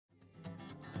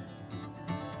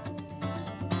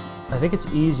I think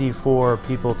it's easy for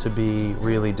people to be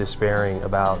really despairing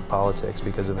about politics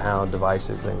because of how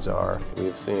divisive things are.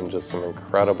 We've seen just some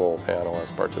incredible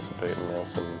panelists participate in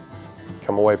this and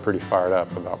come away pretty fired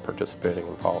up about participating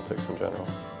in politics in general.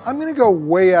 I'm going to go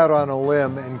way out on a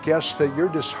limb and guess that you're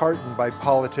disheartened by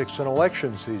politics and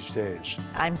elections these days.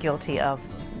 I'm guilty of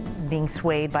being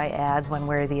swayed by ads one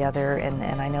way or the other, and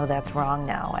I know that's wrong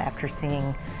now after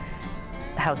seeing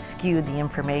how skewed the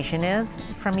information is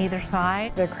from either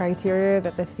side. The criteria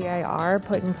that the CIR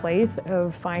put in place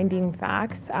of finding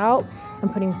facts out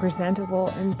and putting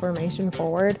presentable information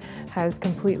forward has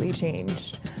completely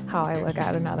changed how I look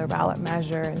at another ballot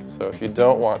measure. So if you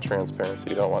don't want transparency,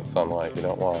 you don't want sunlight, you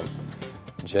don't want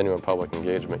genuine public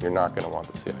engagement, you're not going to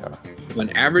want the CIR. When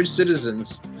average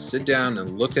citizens sit down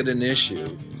and look at an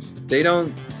issue, they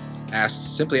don't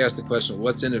simply ask the question,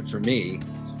 what's in it for me?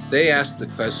 They ask the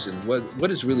question,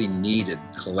 what is really needed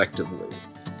collectively?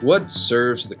 What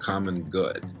serves the common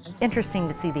good? Interesting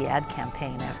to see the ad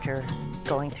campaign after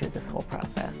going through this whole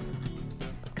process.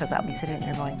 Because I'll be sitting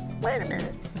there going, wait a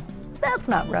minute, that's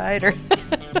not right. Or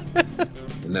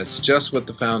And that's just what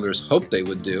the founders hoped they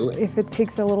would do. If it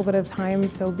takes a little bit of time,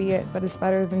 so be it, but it's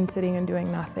better than sitting and doing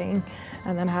nothing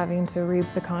and then having to reap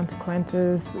the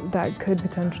consequences that could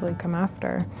potentially come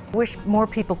after. I wish more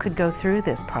people could go through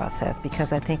this process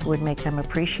because I think it would make them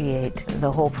appreciate the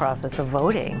whole process of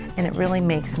voting. And it really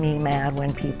makes me mad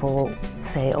when people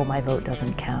say, oh, my vote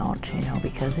doesn't count,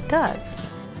 because it does.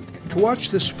 To watch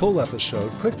this full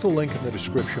episode, click the link in the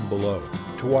description below.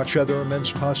 To watch other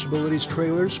Immense Possibilities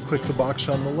trailers, click the box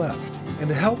on the left. And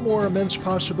to help more Immense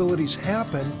Possibilities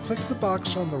happen, click the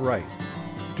box on the right.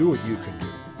 Do what you can do.